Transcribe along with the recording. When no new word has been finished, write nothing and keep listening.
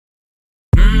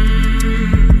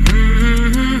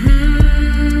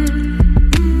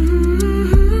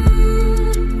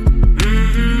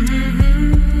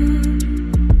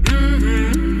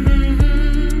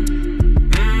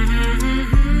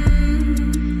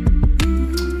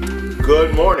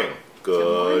Good morning.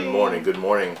 Good morning. Good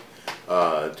morning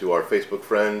to our Facebook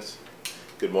friends.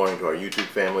 Good morning to our YouTube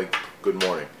family. Good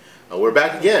morning. We're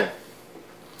back again.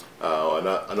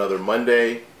 Another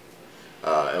Monday. In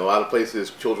a lot of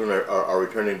places, children are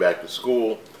returning back to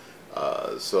school.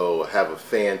 So have a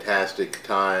fantastic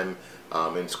time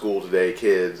in school today,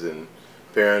 kids and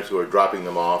parents who are dropping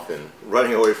them off and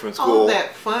running away from school. All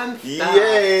that fun stuff.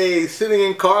 Yay! Sitting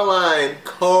in car line.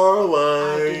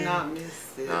 I do not miss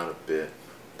it. Not a bit.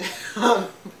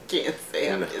 Can't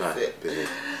say I miss it. Bit.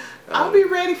 I'll be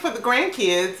ready for the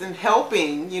grandkids and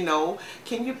helping, you know.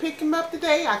 Can you pick them up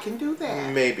today? I can do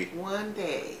that. Maybe. One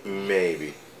day.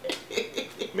 Maybe.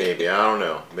 Maybe. I don't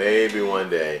know. Maybe one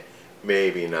day.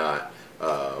 Maybe not.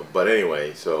 But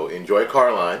anyway, so enjoy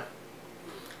car line.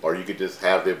 Or you could just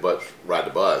have their butts ride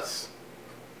the bus.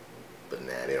 But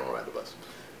nah, they don't ride the bus.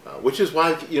 Which is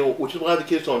why the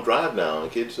kids don't drive now.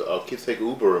 Kids take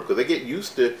Uber because they get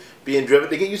used to being driven.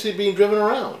 They get used to being driven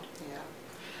around. Yeah.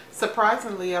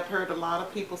 Surprisingly, I've heard a lot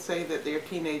of people say that their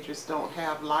teenagers don't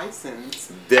have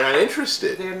license. They're not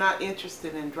interested. They're not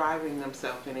interested in driving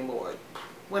themselves anymore.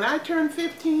 When I turned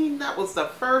 15, that was the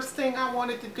first thing I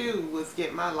wanted to do was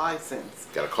get my license.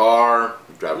 Got a car,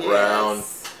 drive around,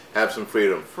 have some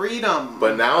freedom. Freedom.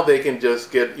 But now they can just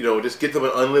get them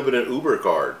an unlimited Uber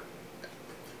card.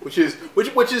 Which is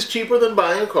cheaper than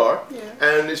buying a car,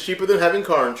 and it's cheaper than having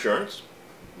car insurance,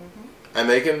 and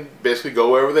they can basically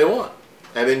go wherever they want,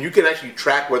 and then you can actually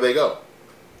track where they go.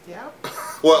 Yep.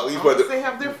 Well, at least they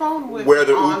have their phone with where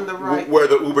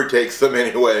the Uber takes them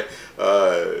anyway.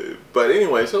 But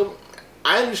anyway, so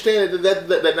I understand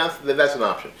that's an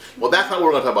option. Well, that's not what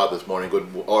we're going to talk about this morning.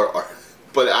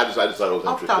 But I just thought it was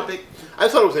Off interesting. topic. I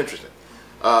just thought it was interesting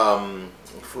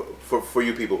for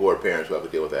you people who are parents who have to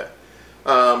deal with that.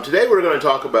 Today we're going to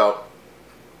talk about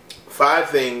 5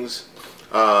 things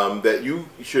that you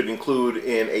should include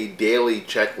in a daily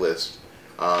checklist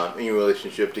in your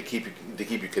relationship to keep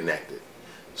you connected.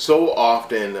 So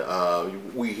often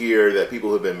we hear that people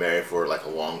who have been married for like a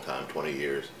long time, 20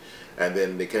 years, and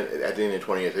then at the end of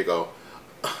 20 years they go,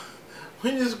 "We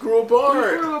just grew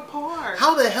apart." We grew apart.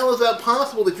 How the hell is that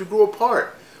possible that you grew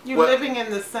apart? You're living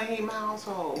in the same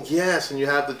household. Yes, and you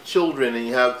have the children,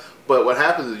 but what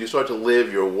happens is you start to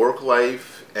live your work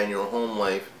life and your home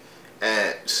life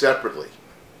separately.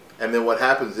 And then what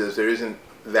happens is there isn't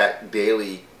that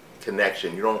daily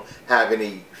connection. You don't have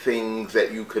any things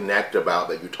that you connect about,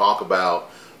 that you talk about,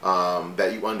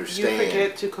 that you understand. You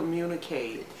forget to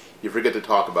communicate. You forget to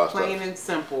talk about stuff. Plain and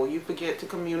simple. You forget to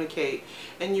communicate.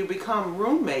 And you become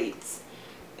roommates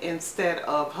instead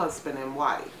of husband and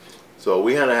wife. So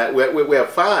we have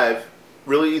 5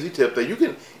 really easy tips that you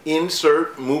can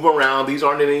insert, move around. These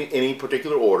aren't in any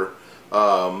particular order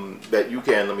that you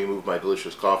can. Let me move my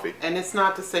delicious coffee. And it's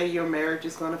not to say your marriage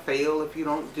is going to fail if you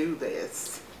don't do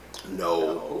this.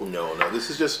 No. This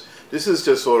is just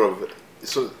sort of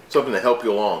something to help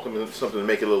you along. Something to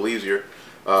make it a little easier.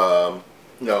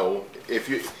 No,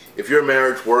 if your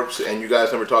marriage works and you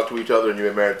guys never talk to each other and you've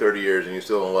been married 30 years and you're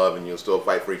still in love and you'll still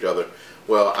fight for each other,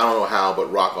 well, I don't know how,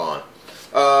 but rock on.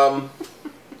 I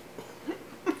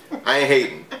ain't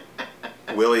hating.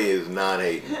 Willie is not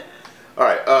hating. All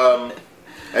right.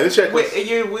 And this checklist.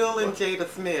 You're Will and Jada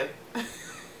Smith.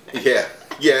 Yeah.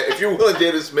 If you're Will and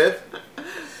Jada Smith,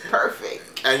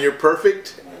 perfect. And you're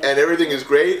perfect, and everything is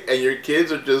great, and your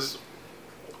kids are just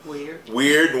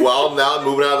weird, and wild now,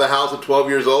 moving out of the house at 12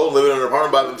 years old, living in an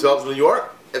apartment by themselves in New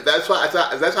York. If that's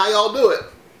how y'all do it,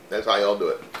 that's how y'all do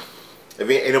it. If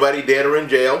ain't nobody dead or in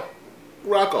jail,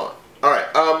 rock on. All right.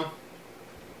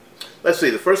 Let's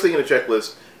see. The first thing in the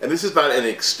checklist, and this is not an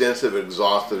extensive,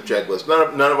 exhaustive checklist.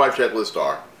 None of our checklists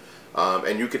are.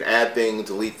 And you can add things,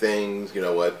 delete things. You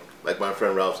know what? Like my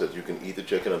friend Ralph says, you can eat the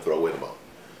chicken and throw away the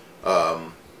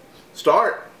bone.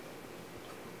 Start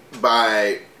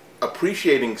by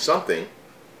appreciating something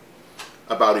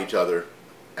about each other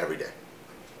every day.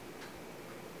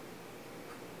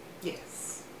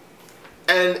 Yes.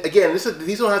 And again,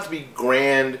 these don't have to be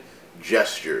grand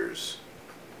gestures.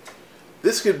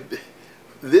 This could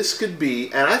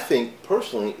be, and I think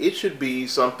personally, it should be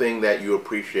something that you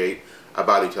appreciate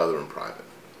about each other in private.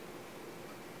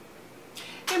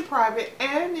 In private,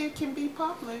 and it can be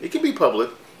public. It can be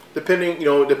public, depending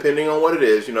on what it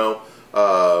is.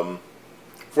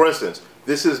 For instance,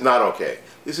 this is not okay.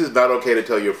 This is not okay to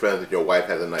tell your friends that your wife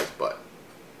has a nice butt.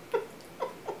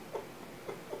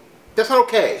 That's not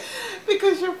okay.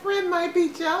 Because your friend might be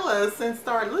jealous and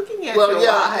start looking at your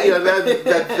wife. Yeah,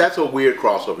 that's a weird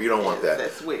crossover. You don't want that.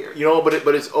 That's weird.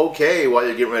 But it's okay while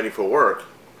you're getting ready for work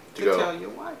to tell your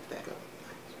wife that.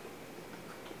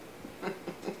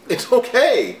 It's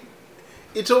okay.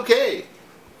 It's okay.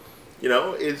 You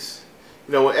know, it's,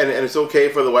 you know, and it's okay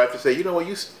for the wife to say, you know what,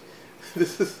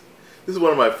 this is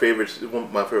one of my favorites, one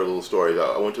of my favorite little stories.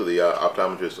 I went to the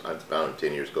optometrist about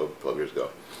 10 years ago, 12 years ago,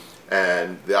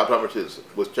 and the optometrist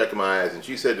was checking my eyes, and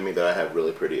she said to me that I have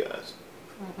really pretty eyes.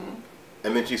 Mm-hmm.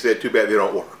 And then she said, too bad they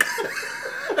don't work.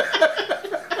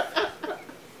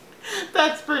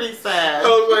 That's pretty sad. I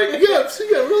was like, yeah, so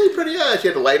you got really pretty eyes. She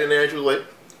had the light in there, and she was like,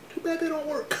 too bad they don't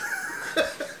work.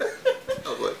 I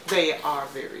was like, they are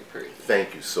very pretty.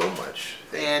 Thank you so much.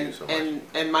 Thank you so much.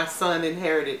 And my son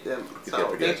inherited them,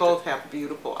 so they both have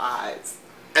beautiful eyes.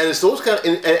 And it's those kind of,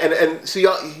 and see,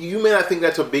 you may not think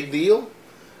that's a big deal,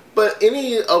 but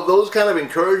any of those kind of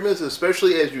encouragements,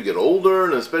 especially as you get older,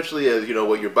 and especially as, you know,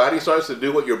 what your body starts to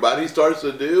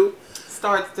do,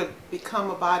 starts to become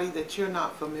a body that you're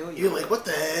not familiar with. You're like, what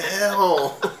the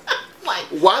hell? Like,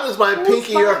 why does my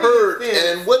pinky hurt?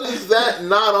 And what is that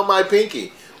knot on my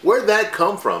pinky? Where'd that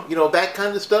come from? You know, that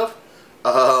kind of stuff.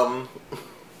 You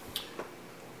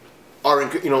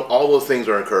know, all those things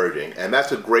are encouraging, and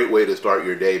that's a great way to start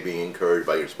your day, being encouraged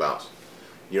by your spouse.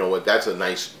 You know what? That's a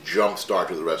nice jump start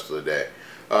to the rest of the day.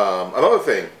 Another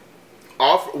thing,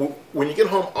 when you get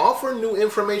home, offer new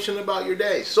information about your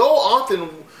day. So often,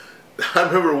 I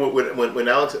remember when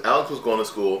Alex was going to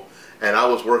school and I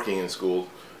was working in school,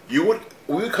 we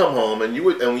would come home and you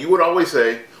would always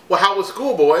say, "Well, how was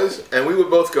school, boys?" And we would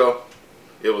both go,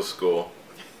 "It was school."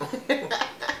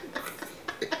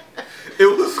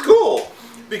 It was school.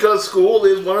 Because school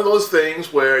is one of those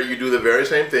things where you do the very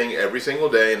same thing every single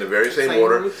day in the very same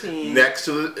order, routine.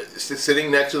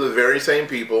 Sitting next to the very same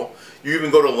people. You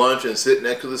even go to lunch and sit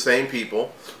next to the same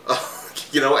people.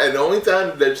 You know, and the only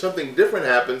time that something different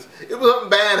happens is when something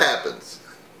bad happens.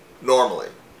 Normally.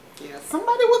 Yeah,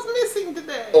 somebody was missing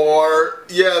today. Or,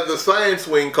 yeah, the science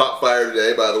wing caught fire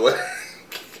today, by the way.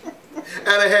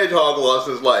 And a hedgehog lost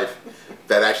his life.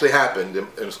 That actually happened in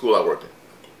the school I worked in.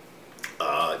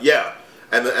 Yeah.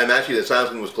 And actually, the science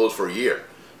wing was closed for a year.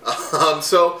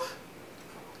 So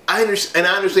I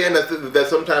understand that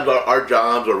sometimes our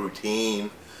jobs are routine,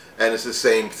 and it's the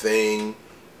same thing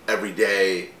every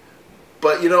day.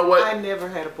 But you know what? I never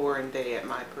had a boring day at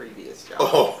my previous job.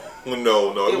 Oh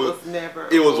no! It was never a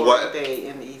boring day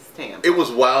in East Tampa. It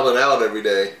was wilding out every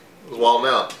day. It was wilding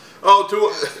out. Oh,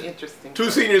 interesting.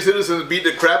 Two senior citizens beat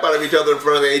the crap out of each other in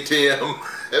front of the ATM.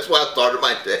 That's why I started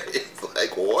my day. It's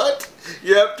like, what?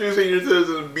 Yep, two senior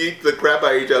citizens beat the crap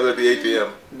out of each other at the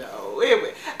ATM. No,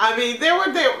 I mean, there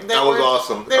were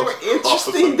awesome. There were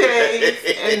interesting days,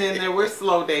 and then there were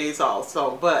slow days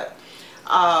also. But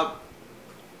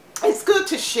it's good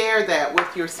to share that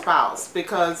with your spouse,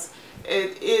 because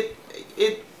it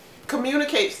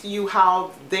communicates to you how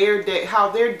they're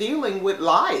dealing with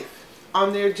life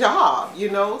on their job, you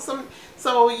know.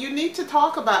 So you need to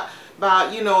talk about,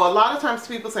 you know, a lot of times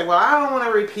people say, well, I don't want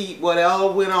to repeat what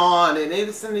all went on and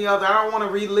this and the other. I don't want to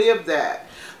relive that.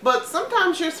 But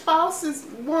sometimes your spouse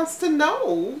wants to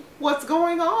know what's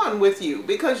going on with you,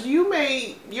 because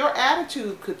your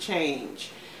attitude could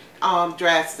change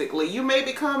drastically. You may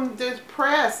become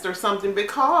depressed or something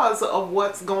because of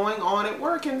what's going on at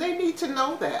work, and they need to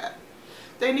know that.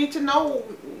 They need to know,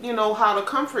 you know, how to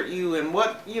comfort you and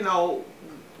what, you know,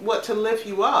 what to lift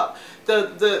you up.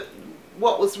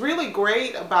 What was really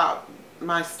great about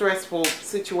my stressful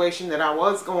situation that I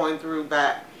was going through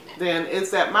back then is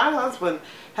that my husband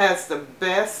has the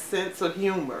best sense of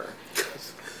humor.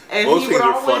 And he would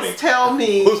always tell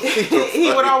me,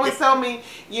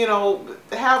 you know,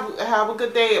 have a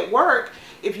good day at work.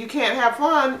 If you can't have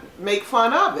fun, make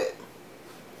fun of it.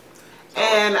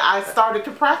 And I started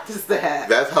to practice that.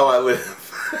 That's how I live.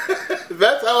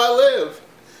 That's how I live.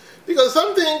 Because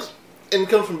some things, and it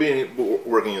comes from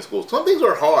working in school, some things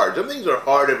are hard. Some things are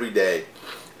hard every day.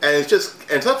 And it's just,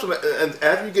 and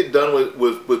after you get done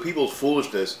with people's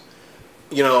foolishness,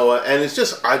 you know, and it's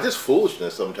just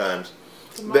foolishness sometimes.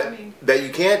 That you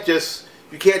can't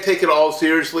take it all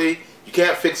seriously. You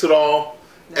can't fix it all.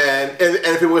 No. And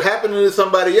if it would happen to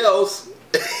somebody else,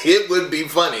 it would be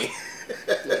funny.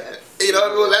 Yes. You know,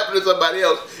 if it was happening to somebody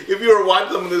else, if you were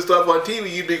watching some of this stuff on TV,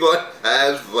 you'd be going,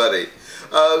 that's funny.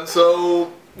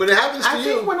 So when it happens to you, I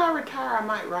think when I retire, I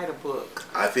might write a book.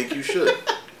 I think you should.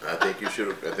 I think you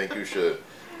should. I think you should.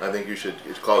 I think you should.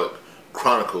 Call it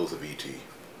Chronicles of E.T.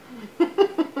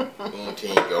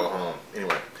 E.T. Go home.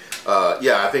 Anyway,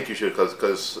 yeah, I think you should,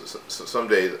 because some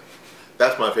days,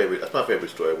 that's my favorite. That's my favorite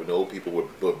story, when the old people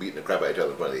were beating the crap out of each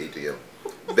other in front of the ATM.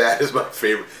 That is my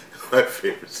favorite. My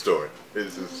favorite story.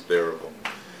 It's hysterical.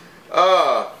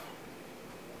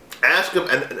 Ask them,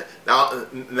 and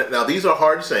now these are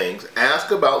hard sayings.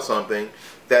 Ask about something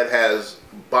that has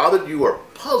bothered you or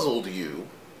puzzled you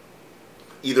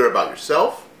either about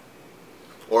yourself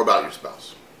or about your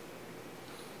spouse.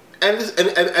 And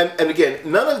again,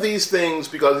 none of these things,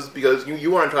 because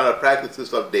you aren't trying to practice this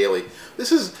stuff daily.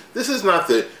 This is not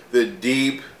the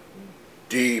deep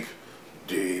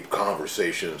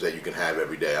conversations that you can have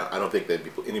every day. I don't think that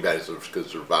anybody could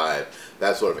survive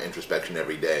that sort of introspection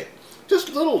every day.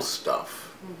 Just little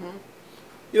stuff. Mm-hmm.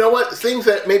 You know what? Things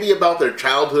that maybe about their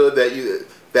childhood that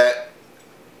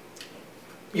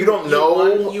you don't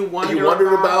know. You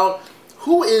wondered about.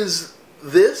 Who is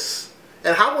this?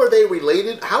 And how were they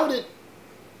related? How did...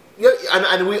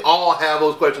 And we all have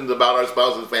those questions about our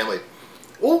spouse's family.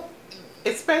 Well,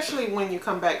 especially when you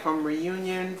come back from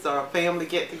reunions or family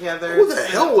get-togethers. Who the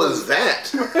hell was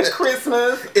that?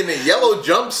 Christmas. In a yellow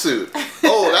jumpsuit.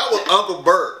 Oh, that was Uncle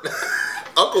Bert.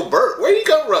 Uncle Bert. Where did he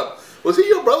come from? Was he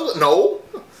your brother? No.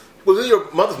 Was he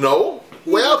your mother? No.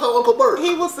 Where else call Uncle Bert?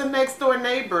 He was the next door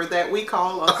neighbor that we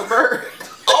call Uncle Bert.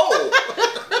 Oh.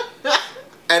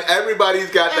 And everybody's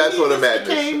got that sort of madness.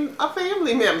 He became a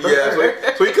family member.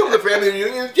 Yeah, so he comes to family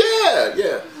reunions.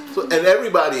 Yeah. So, and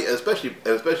everybody, especially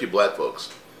black folks,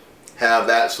 have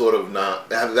that sort of going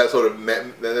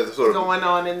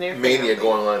on in their mania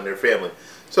going on in their family.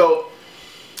 So,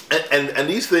 and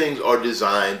these things are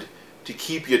designed to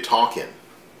keep you talking.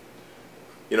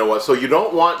 You know what? So you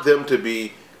don't want them to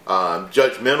be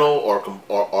judgmental or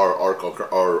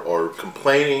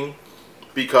complaining.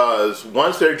 Because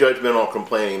once they're judgmental or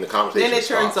complaining, the conversation then it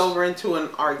stops. turns over into an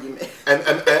argument. And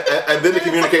then the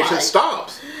communication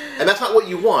stops. And that's not what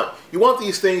you want. You want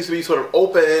these things to be sort of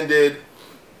open-ended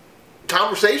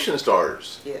conversation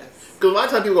starters. Yes. Because a lot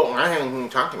of times people go, I haven't even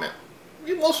talking about.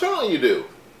 Well, certainly you do.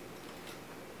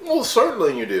 Well,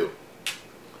 certainly you do.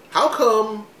 How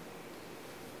come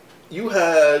you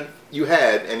had,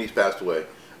 and he's passed away,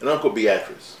 an Uncle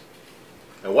Beatrice?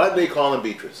 And why did they call him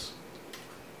Beatrice?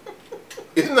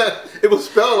 Isn't that, it was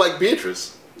spelled like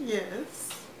Beatrice.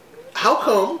 Yes. How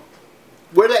come?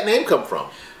 Where'd that name come from?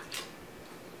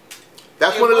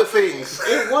 That's one of the things.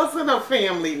 It wasn't a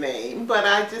family name, but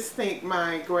I just think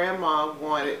my grandma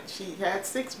she had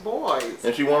 6 boys.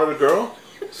 And she wanted a girl?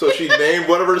 So she named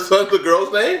one of her sons the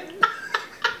girl's name?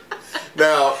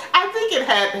 Now, I think it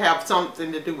had to have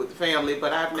something to do with the family,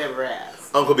 but I've never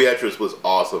asked. Uncle Beatrice was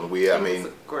awesome. He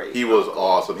was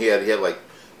awesome. They had like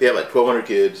 1,200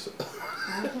 kids.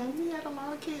 Mm-hmm. He had a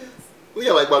lot of kids. We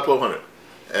had like about 1,200,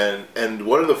 and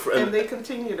one of the and they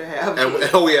continue to have.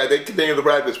 They continue to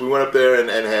practice. We went up there and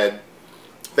had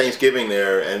Thanksgiving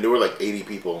there, and there were like 80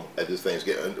 people at this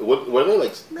Thanksgiving. What were there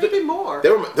like? Maybe more.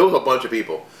 There was a bunch of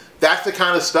people. That's the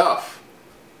kind of stuff.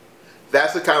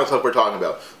 That's the kind of stuff we're talking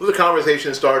about. Those are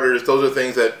conversation starters. Those are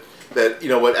things that you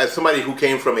know what, as somebody who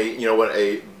came from a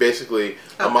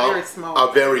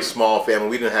very small family,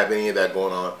 we didn't have any of that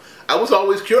going on. I was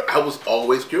always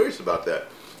curious about that.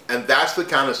 And that's the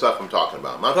kind of stuff I'm talking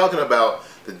about. I'm not talking about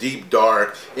the deep,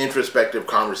 dark, introspective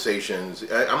conversations.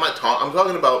 I'm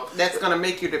talking about... That's going to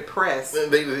make you depressed.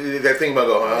 That thing about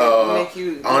going, I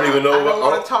don't even know. I don't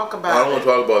want to talk about it. I don't want to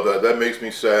talk about that. That makes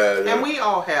me sad. And we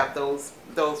all have those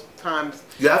times.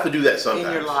 You have to do that sometimes.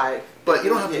 In your life. But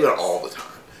you don't have to do that all the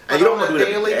time. And you don't want to do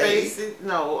it every day.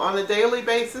 No, on a daily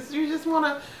basis, you just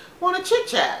want to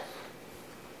chit-chat.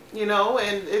 You know,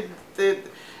 and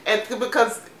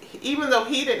because even though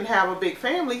he didn't have a big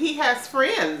family, he has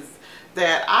friends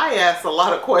that I ask a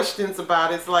lot of questions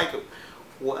about. It's like,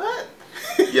 what?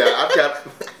 Yeah, I've got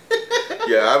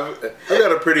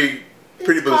a pretty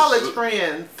college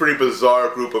friends. Pretty bizarre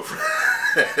group of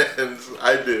friends.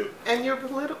 I do. And your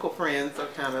political friends are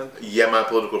kind of... Yeah, my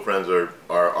political friends are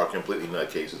completely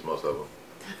nutcases, most of them.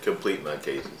 Complete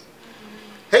nutcases.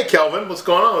 Hey, Kelvin, what's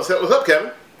going on? What's up,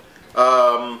 Kevin?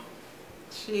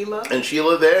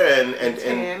 Sheila there, and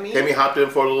Tammy hopped in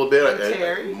for a little bit. And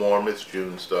Terry. More Miss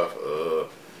June stuff.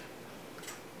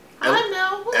 Hi,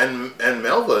 Melva. And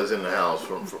Melva is in the house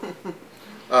from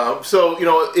so you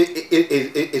know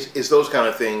it's those kind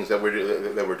of things that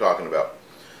we're talking about.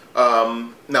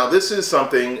 Now this is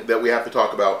something that we have to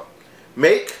talk about.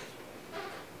 Make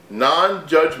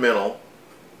non-judgmental,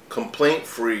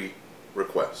 complaint-free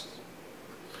requests.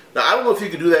 Now I don't know if you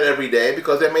can do that every day,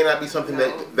 because that may not be something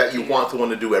that you want someone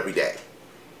to do every day.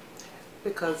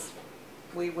 Because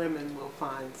we women will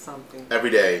find something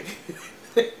every day.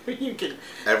 You can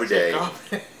every day.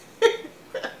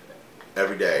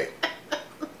 Every day.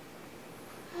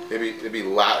 It'd be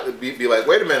loud. It'd be like,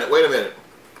 wait a minute.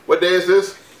 What day is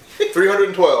this?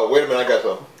 312. Wait a minute, I got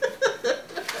something.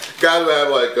 Guys will have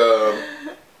like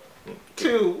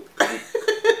 2.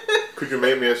 Could you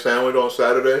make me a sandwich on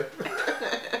Saturday?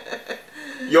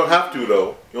 You don't have to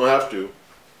though. You don't have to.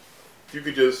 You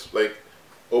could just like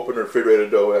open the refrigerator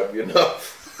door, that'd be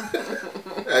enough.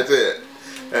 That's it.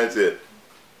 That's it.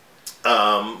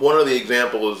 One of the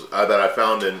examples that I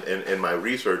found in my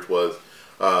research was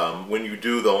when you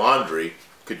do the laundry,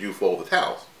 could you fold the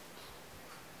towels?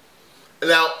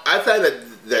 Now, I find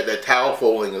that towel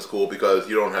folding is cool because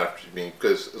you don't have to,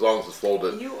 because as long as it's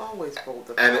folded. You always fold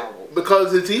the towel.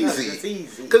 Because it's easy. Because it's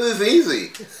easy. Because it's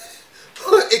easy.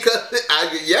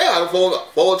 I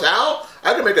fold a towel.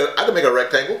 I can make a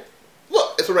rectangle.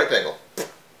 Look, it's a rectangle.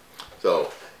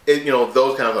 So,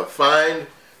 those kind of find,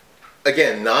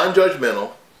 again,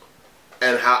 non-judgmental,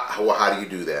 and how do you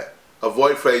do that?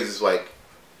 Avoid phrases like,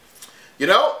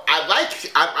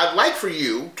 I'd like for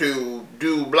you to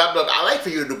do blah blah. I'd like for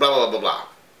you to do blah blah blah blah,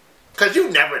 because you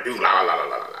never do blah blah blah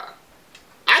blah blah.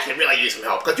 I can really use some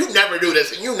help because you never do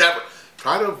this and you never.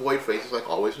 Try to avoid phrases like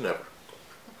always and never,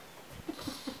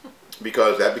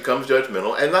 because that becomes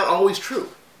judgmental and not always true.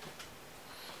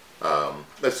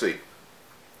 Let's see.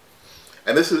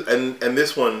 And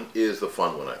this one is the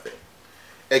fun one, I think.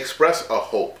 Express a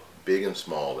hope, big and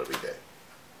small, every day.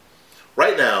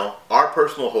 Right now, our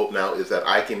personal hope now is that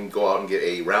I can go out and get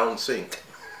a round sink.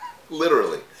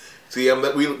 Literally. See, we're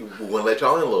going to let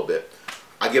y'all in a little bit.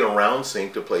 I get a round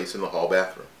sink to place in the hall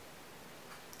bathroom.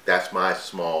 That's my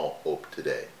small hope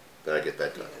today, that I get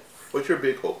that done. Yes. What's your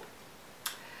big hope?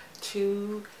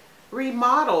 To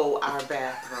remodel our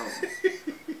bathroom.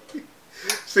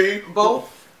 See?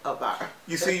 Both of our.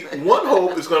 You see, one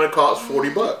hope is going to cost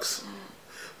 $40.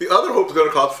 The other hope is going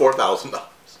to cost $4,000.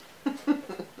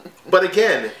 But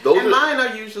again, mine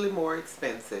are usually more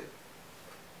expensive.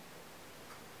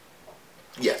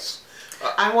 Yes.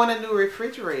 I want a new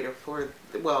refrigerator for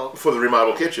the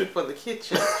remodel kitchen. For the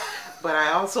kitchen. But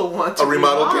I also want to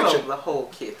remodel the whole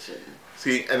kitchen.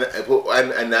 See, and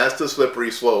that's the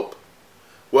slippery slope.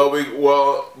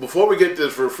 Well, before we get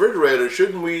this refrigerator,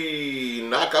 shouldn't we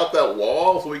knock out that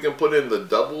wall so we can put in the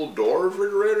double door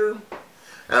refrigerator?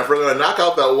 And if we're going to knock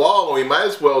out that wall, we might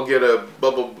as well get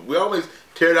we always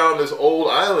tear down this old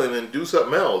island and do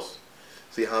something else.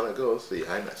 See how that goes? See,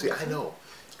 I know.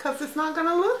 Because it's not going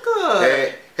to look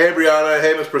good. Hey, Brianna.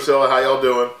 Hey, Miss Priscilla. How y'all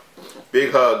doing?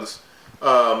 Big hugs.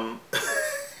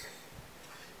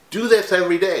 Do this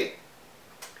every day.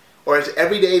 Or it's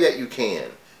every day that you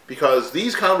can. Because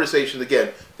these conversations,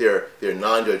 again, they're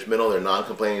non-judgmental, they're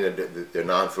non-complaining, they're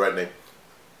non-threatening.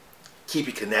 Keep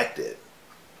you connected.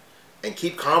 And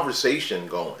keep conversation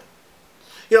going.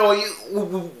 We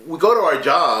go to our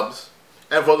jobs,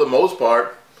 and for the most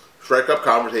part, strike up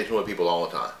conversation with people all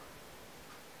the time.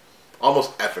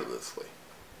 Almost effortlessly.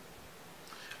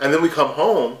 And then we come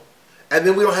home, and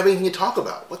then we don't have anything to talk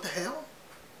about. What the hell?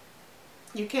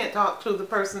 You can't talk to the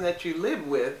person that you live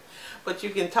with, but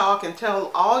you can talk and tell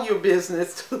all your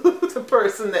business to the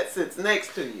person that sits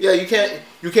next to you. Yeah, you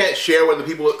can't share with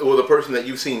the person that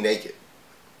you've seen naked.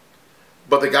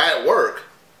 But the guy at work,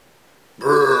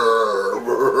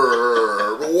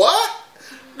 what?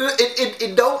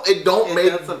 It don't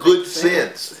make good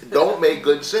sense. It don't make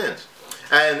good sense,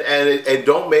 and it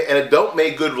don't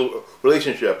make good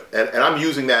relationship. And I'm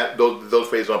using those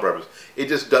phrases on purpose. It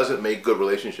just doesn't make good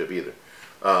relationship either.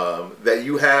 That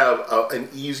you have an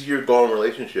easier going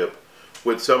relationship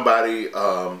with somebody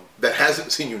that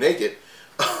hasn't seen you naked.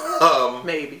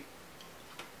 Maybe.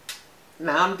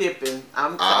 Now I'm dipping.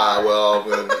 I'm tired.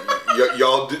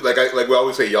 Y'all do like we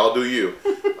always say. Y'all do you.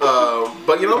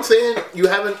 But you know what I'm saying? You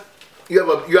have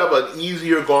an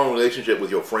easier going relationship with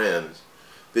your friends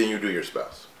than you do your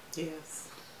spouse. Yes.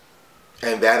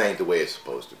 And that ain't the way it's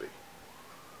supposed to be.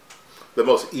 The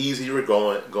most easier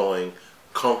going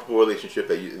comfortable relationship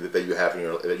that you have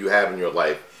in your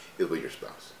life is with your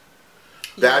spouse.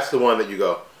 Yes. That's the one that you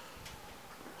go.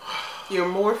 You're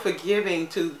more forgiving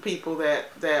to people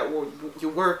that you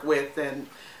work with than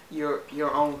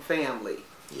your own family.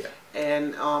 Yeah.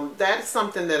 And that's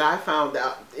something that I found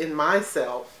out in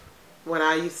myself when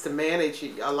I used to manage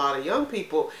a lot of young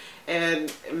people.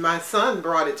 And my son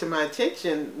brought it to my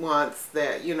attention once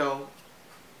that,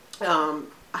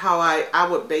 how I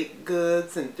would bake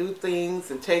goods and do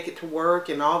things and take it to work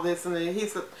and all this. And then he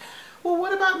said, well,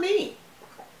 what about me?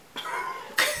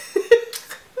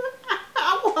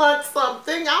 I want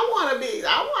something. I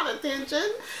want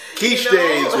attention. Quiche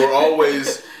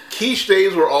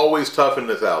days were always tough in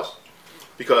this house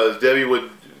because Debbie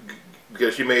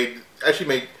she made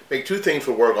two things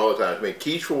for work all the time. She made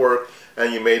quiche for work,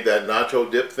 and you made that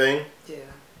nacho dip thing. Yeah.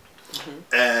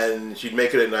 Mm-hmm. And she'd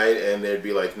make it at night, and there'd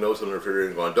be like notes on the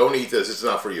refrigerator going, "Don't eat this. It's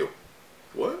not for you."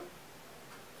 What?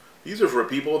 These are for the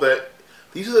people that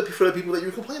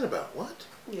you complain about. What?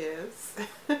 Yes.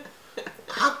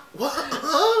 What?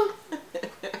 Huh?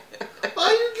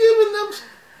 Are you giving them?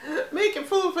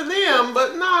 food for them,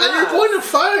 but not And us. you're going to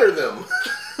fire them.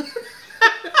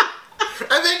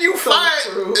 And then you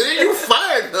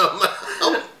fired them.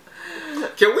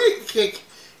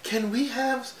 Can we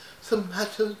have some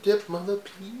nacho dip, mother,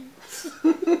 please?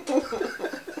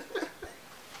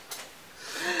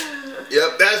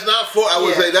 Yep, that's not for. I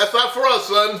would say that's not for us,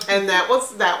 son. And that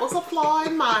was a flaw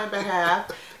in my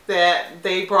behalf that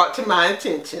they brought to my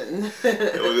attention.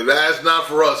 That's not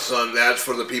for us, son. That's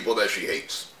for the people that she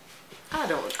hates. I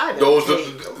don't Those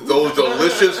hate those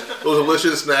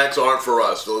delicious snacks aren't for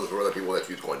us. Those are for the people that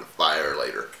she's going to fire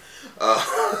later.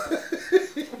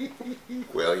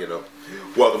 Well, you know,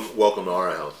 welcome to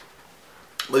our house.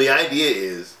 But the idea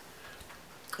is,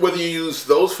 whether you use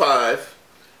those 5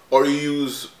 or you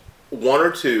use 1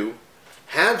 or 2,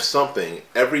 have something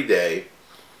every day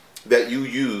that you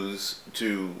use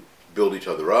to build each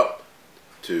other up,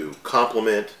 to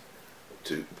compliment,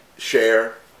 to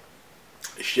share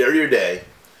your day.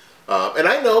 And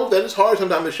I know that it's hard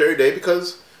sometimes to share your day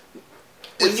because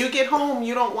when you get home,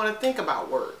 you don't want to think about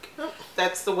work.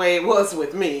 That's the way it was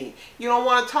with me. You don't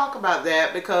want to talk about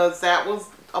that because that was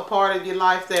a part of your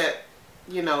life that,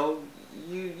 you know,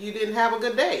 you didn't have a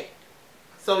good day.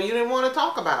 So you didn't want to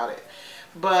talk about it.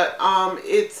 But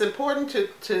it's important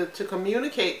to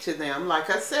communicate to them, like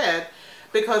I said,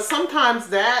 because sometimes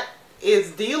that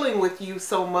is dealing with you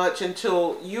so much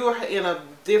until you're in a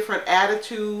different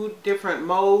attitude, different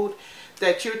mode,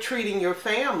 that you're treating your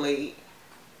family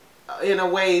in a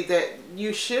way that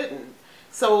you shouldn't.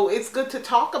 So it's good to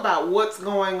talk about what's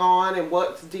going on and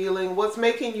what's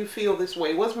making you feel this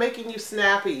way, what's making you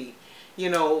snappy, you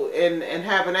know, and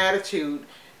have an attitude.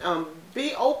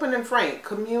 Be open and frank.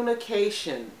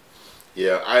 Communication.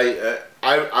 Yeah, I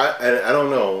don't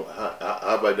know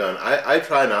how have I done. I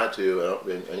try not to,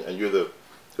 and you're the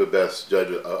best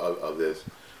judge of this.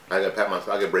 I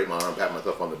can break my arm, pat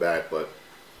myself on the back, but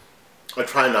I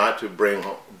try not to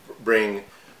bring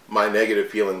my negative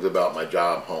feelings about my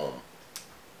job home.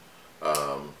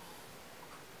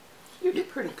 You did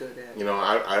pretty good at it. You know,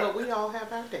 but we all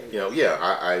have our days. You know,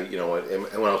 yeah, you know, and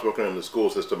when I was working in the school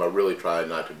system, I really tried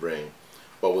not to bring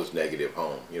what was negative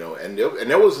home. You know, and in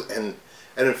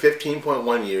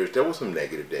 15.1 years, there were some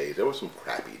negative days. There were some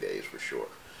crappy days for sure.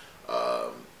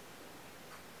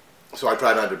 So I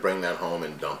try not to bring that home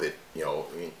and dump it. You know,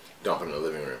 dump it in the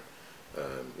living room.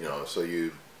 You know, so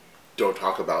you don't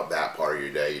talk about that part of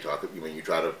your day. You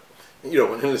try to. You know,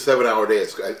 when in a 7-hour day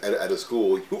at a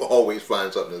school, you always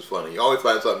find something that's funny. You always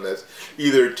find something that's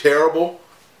either terrible,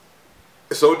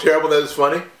 so terrible that it's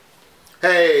funny.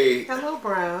 Hey. Hello,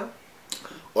 Brown.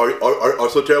 Or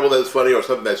so terrible that it's funny, or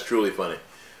something that's truly funny.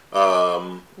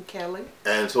 Kelly.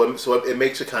 And so it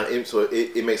makes it kind of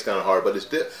it makes it kind of hard, but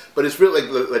it's really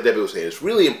like Debbie was saying, it's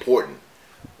really important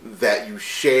that you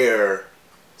share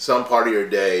some part of your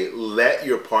day. Let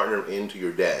your partner into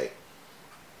your day.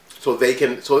 So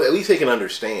at least they can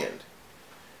understand.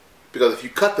 Because if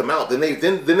you cut them out, then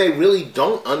they really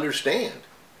don't understand.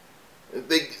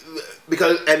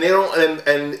 Because they don't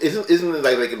and isn't it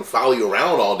like they can follow you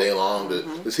around all day long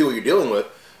to see what you're dealing with.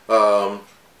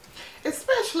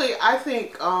 Especially, I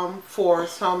think, for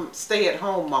some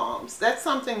stay-at-home moms. That's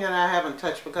something that I haven't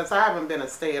touched because I haven't been a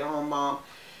stay-at-home mom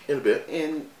in a bit.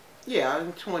 In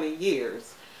 20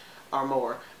 years or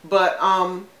more. But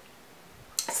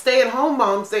stay-at-home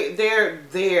moms,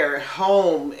 they're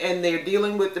home and they're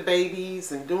dealing with the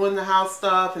babies and doing the house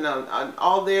stuff and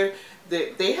all they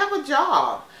have a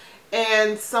job.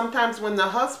 And sometimes when the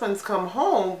husbands come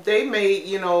home, they may,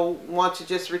 you know, want to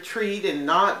just retreat and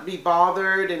not be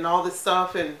bothered and all this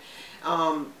stuff. And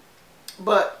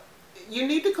but you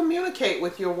need to communicate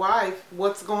with your wife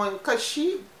what's going, because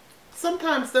she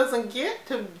sometimes doesn't get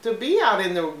to be out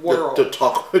in the world. To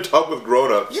talk with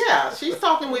grown-ups. Yeah, she's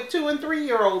talking with 2- and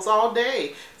 3-year-olds all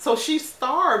day. So she's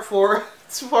starved for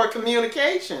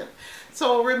communication.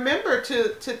 So remember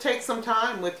to take some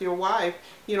time with your wife.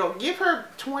 You know, give her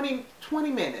 20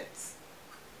 minutes.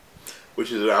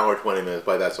 Which is an hour 20 minutes,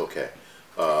 but that's okay.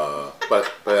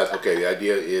 But that's okay. The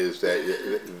idea is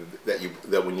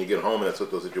that when you get home in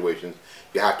those situations,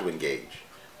 you have to engage.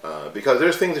 Because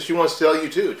there's things that she wants to tell you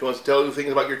too. She wants to tell you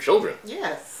things about your children.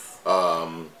 Yes.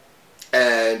 And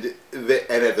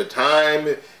at the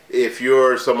time, if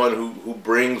you're someone who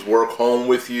brings work home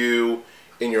with you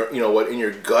in your in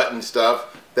your gut and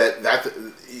stuff, that's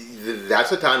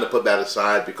the time to put that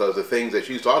aside, because the things that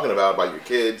she's talking about your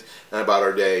kids and about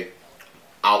our day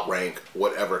outrank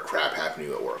whatever crap happened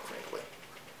to you at work. Frankly,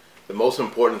 the most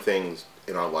important things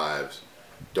in our lives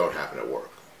don't happen at work.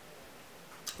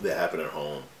 They happen at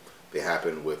home. They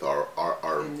happen with our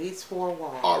in these 4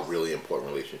 walls. Our really important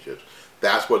relationships.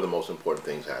 That's where the most important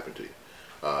things happen to you.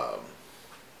 That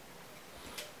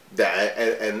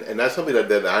and that's something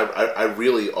that I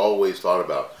really always thought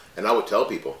about, and I would tell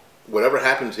people whatever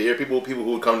happens here. People who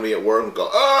would come to me at work and go,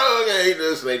 "Oh, I hate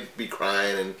this," and they'd be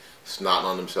crying and snotting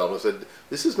on themselves. I said,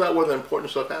 "This is not where the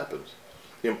important stuff happens.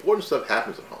 The important stuff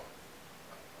happens at home."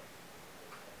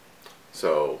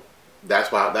 So that's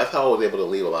how I was able to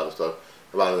leave a lot of stuff,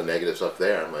 a lot of the negative stuff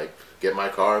there. I'm like, get in my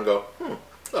car and go, oh,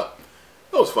 that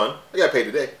was fun. I got paid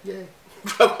today. Yay.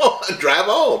 Drive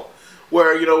home.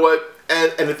 Where, you know what,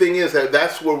 and the thing is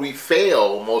that's where we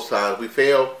fail most times. We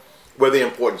fail where the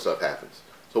important stuff happens.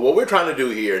 So what we're trying to do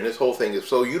here, and this whole thing is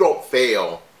so you don't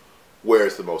fail where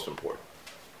it's the most important.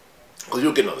 Because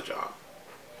you'll get another job.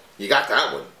 You got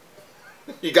that one.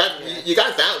 You got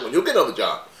that one. You'll get another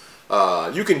job.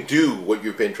 You can do what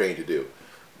you've been trained to do.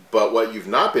 But what you've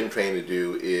not been trained to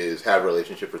do is have a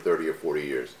relationship for 30 or 40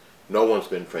 years. No one's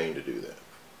been trained to do that.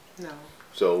 No.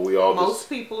 So we all most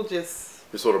people just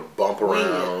sort of bump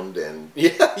around and you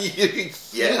wing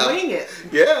it.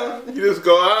 Yeah, you just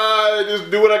go,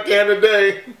 just do what I can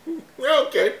today.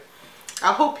 Okay.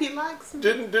 I hope he likes me.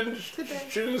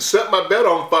 Didn't set my bed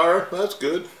on fire. That's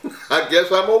good. I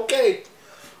guess I'm okay.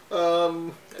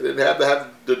 I didn't have to have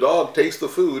the dog taste the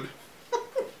food.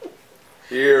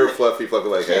 Here, Fluffy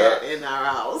like hell. In our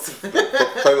house.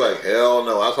 Fluffy like hell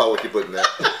no. I saw what you put in that.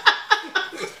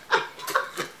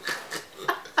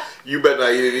 You better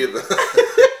not eat it either.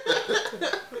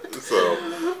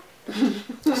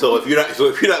 So if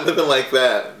you're not living like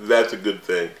that, that's a good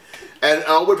thing. And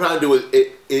all we're trying to do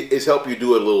is help you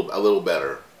do it a little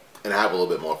better and have a little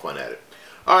bit more fun at it.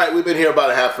 All right, we've been here about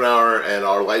a half an hour, and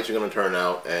our lights are going to turn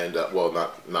out, and well,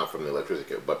 not from the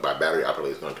electricity, but my battery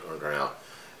operator is going to turn out,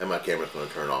 and my camera's going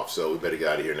to turn off. So we better get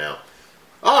out of here now.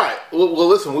 All right. Well,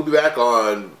 listen, we'll be back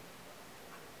on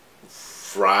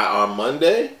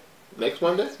Monday. Next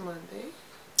Monday? Next Monday.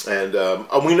 And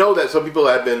we know that some people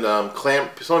have been,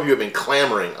 some of you have been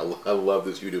clamoring, I love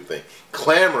this YouTube thing,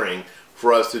 clamoring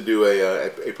for us to do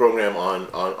a program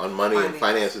on money and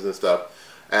finances and stuff.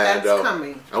 And, that's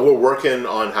coming. And we're working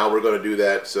on how we're going to do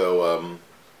that, so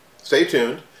stay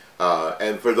tuned.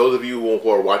 And for those of you who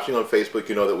are watching on Facebook,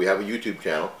 you know that we have a YouTube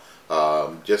channel.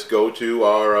 Just go to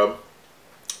our,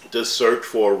 just search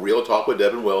for Real Talk with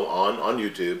Deb and Will on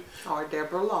YouTube. Or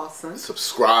Deborah Lawson.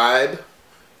 Subscribe,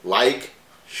 like,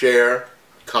 share,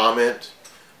 comment,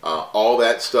 all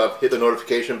that stuff. Hit the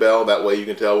notification bell. That way you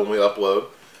can tell when we upload.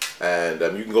 And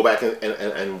you can go back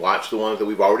and watch the ones that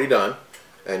we've already done.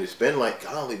 And it's been like,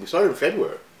 golly, we started in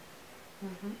February.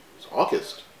 Mm-hmm. It's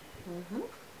August. Mm-hmm.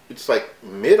 It's like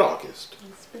mid-August.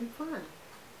 It's been fun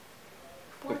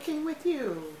working with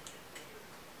you.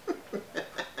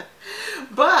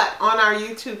 But on our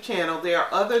YouTube channel, there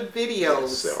are other videos.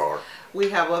 Yes, there are. We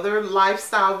have other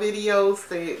lifestyle videos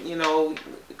that, you know,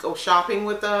 go shopping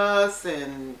with us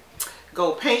and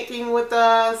go painting with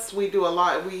us. We do a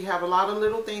lot. We have a lot of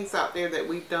little things out there that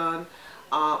we've done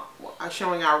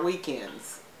showing our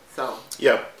weekends. So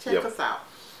check us out.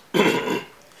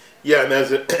 Yeah,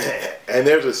 and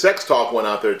there's a sex talk one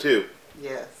out there too.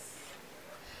 Yes.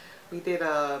 We did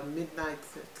a midnight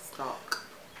sex talk.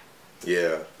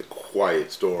 Yeah, the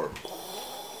quiet storm.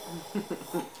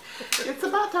 It's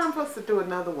about time for us to do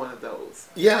another one of those.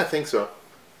 Yeah, I think so.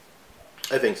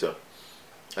 I think so.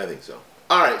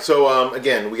 All right, so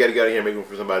again, we got to get out of here and make room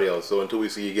for somebody else. So until we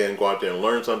see you again, go out there and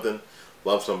learn something,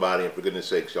 love somebody, and for goodness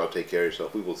sakes, y'all take care of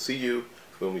yourself. We will see you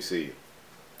when we see you.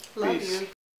 Love you.